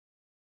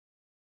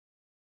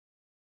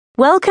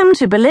Welcome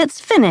to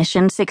Berlitz Finnish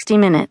in 60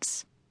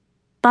 minutes.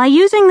 By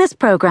using this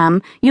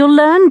program, you'll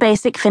learn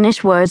basic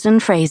Finnish words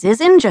and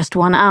phrases in just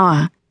 1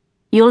 hour.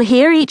 You'll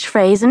hear each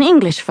phrase in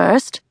English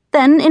first,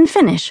 then in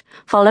Finnish,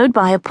 followed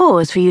by a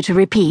pause for you to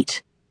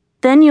repeat.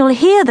 Then you'll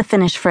hear the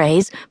Finnish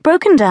phrase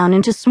broken down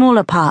into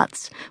smaller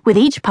parts, with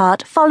each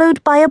part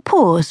followed by a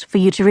pause for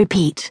you to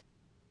repeat.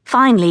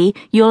 Finally,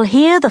 you'll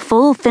hear the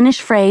full Finnish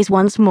phrase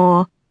once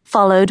more,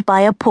 followed by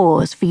a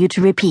pause for you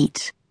to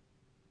repeat.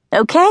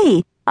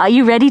 Okay, are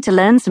you ready to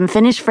learn some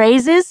Finnish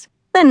phrases?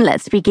 Then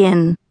let's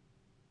begin.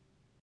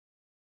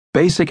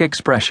 Basic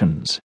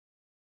expressions.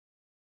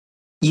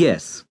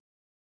 Yes.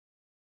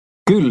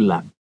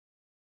 Kyllä.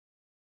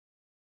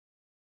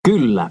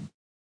 Kyllä.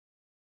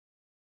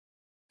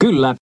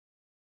 Kyllä.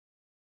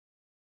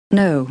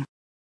 No.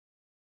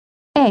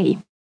 Ei.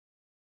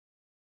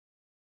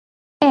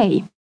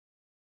 Ei.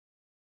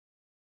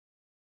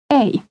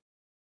 Ei.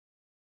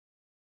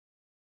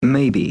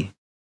 Maybe.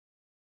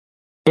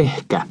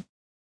 Ehkä.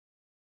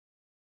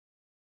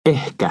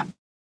 Ehkä.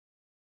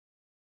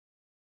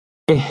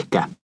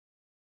 Ehkä.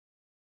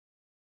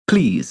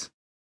 Please.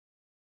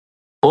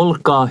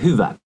 Olkaa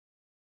hyvä.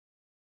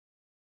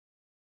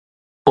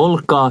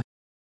 Olkaa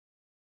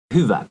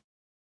hyvä.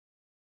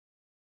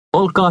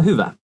 Olkaa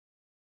hyvä.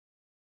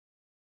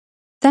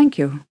 Thank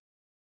you.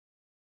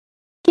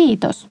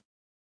 Kiitos.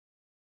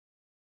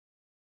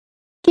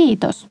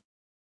 Kiitos.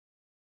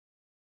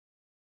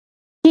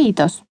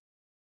 Kiitos.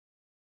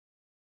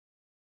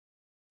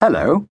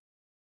 Hello.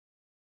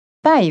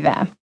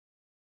 Päivää.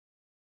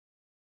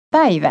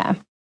 Päivää.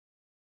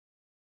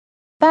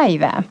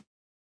 Päivää.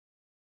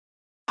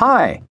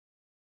 Hi.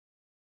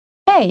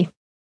 Hei.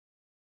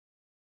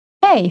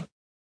 Hei.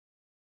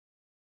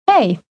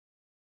 Hei.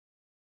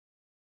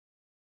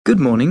 Good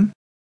morning.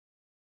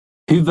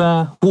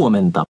 Hyvää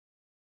huomenta.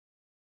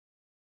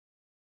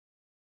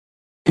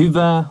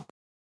 Hyvää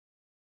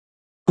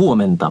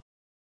huomenta.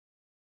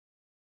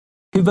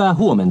 Hyvää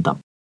huomenta.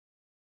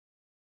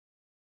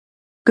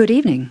 Good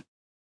evening.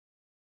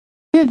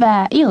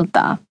 Hyvää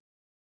iltaa.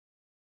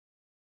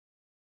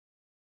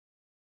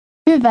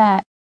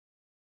 Hyvää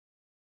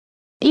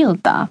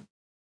iltaa.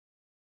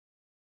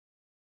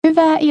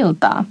 Hyvää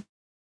iltaa.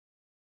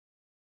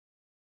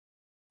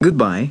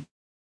 Goodbye.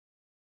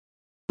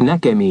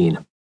 Näkemiin.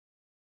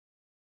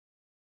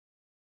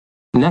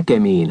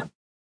 Näkemiin.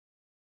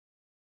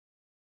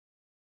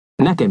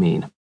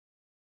 Näkemiin.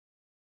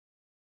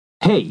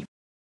 Hei.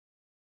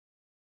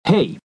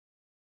 Hei.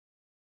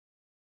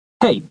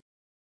 Hei.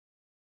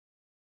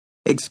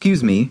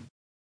 Excuse me.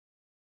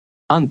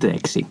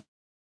 Anteeksi.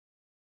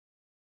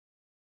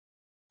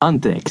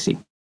 Anteeksi.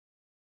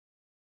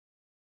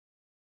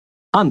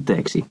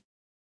 Anteeksi.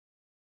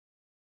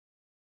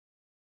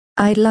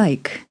 I'd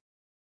like.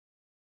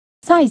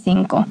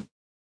 Saisinko?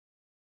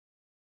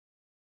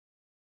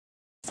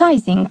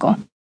 Saisinko?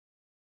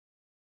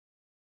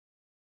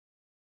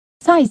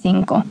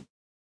 Saisinko?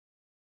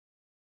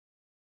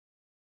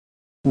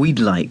 We'd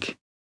like.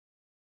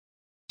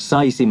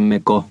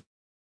 Saisimmeko?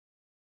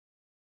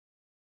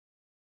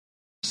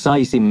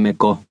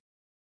 Saisimmeko?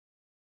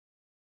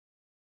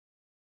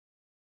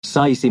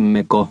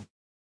 Saisimmeko?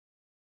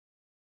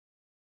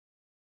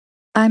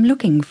 I'm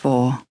looking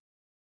for.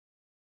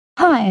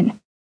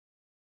 Haen.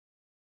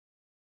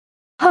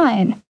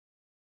 Haen.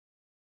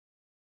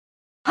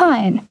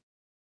 Haen.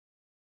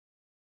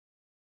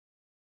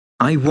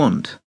 I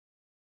want.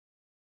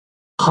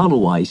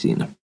 Haluaisin.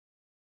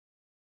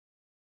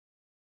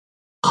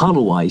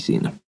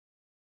 Haluaisin.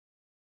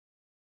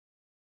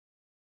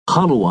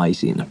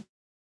 Haluaisin.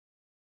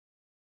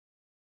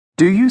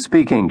 Do you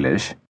speak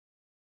English?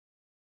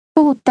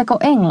 Puhutteko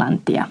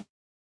englantia?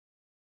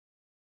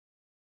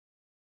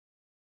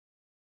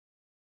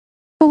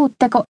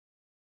 Puhutteko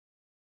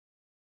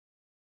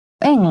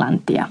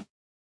englantia?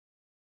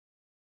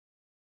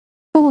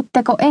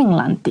 Puhutteko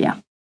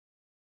englantia?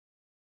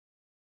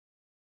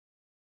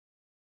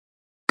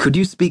 Could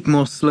you speak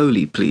more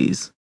slowly,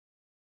 please?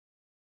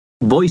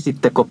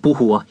 Voisitteko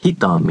puhua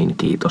hitaammin,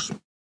 kiitos?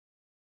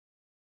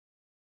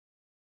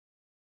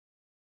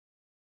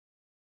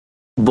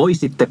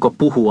 Voisitteko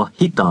puhua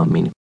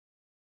hitaammin?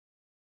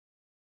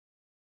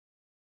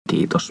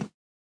 Kiitos.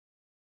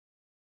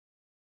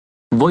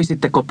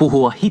 Voisitteko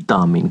puhua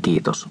hitaammin,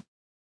 kiitos?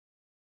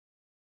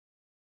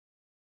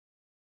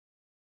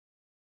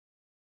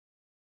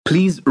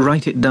 Please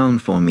write it down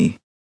for me.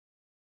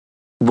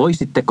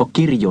 Voisitteko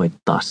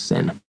kirjoittaa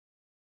sen?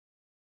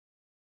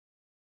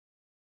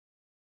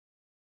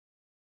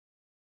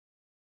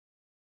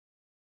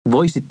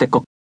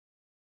 Voisitteko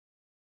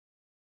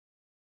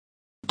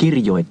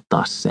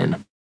kirjoittaa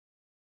sen?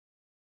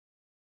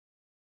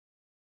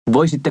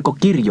 Voisitteko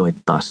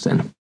kirjoittaa sen?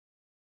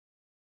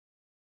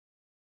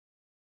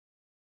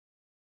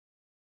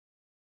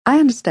 I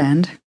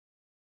understand.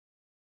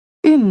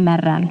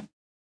 Ymmärrän.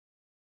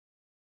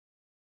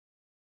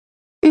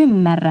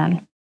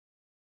 Ymmärrän.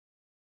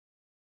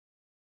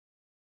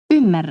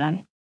 Ymmärrän.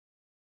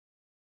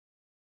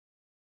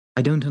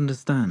 I don't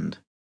understand.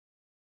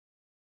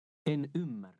 En ymmärrä.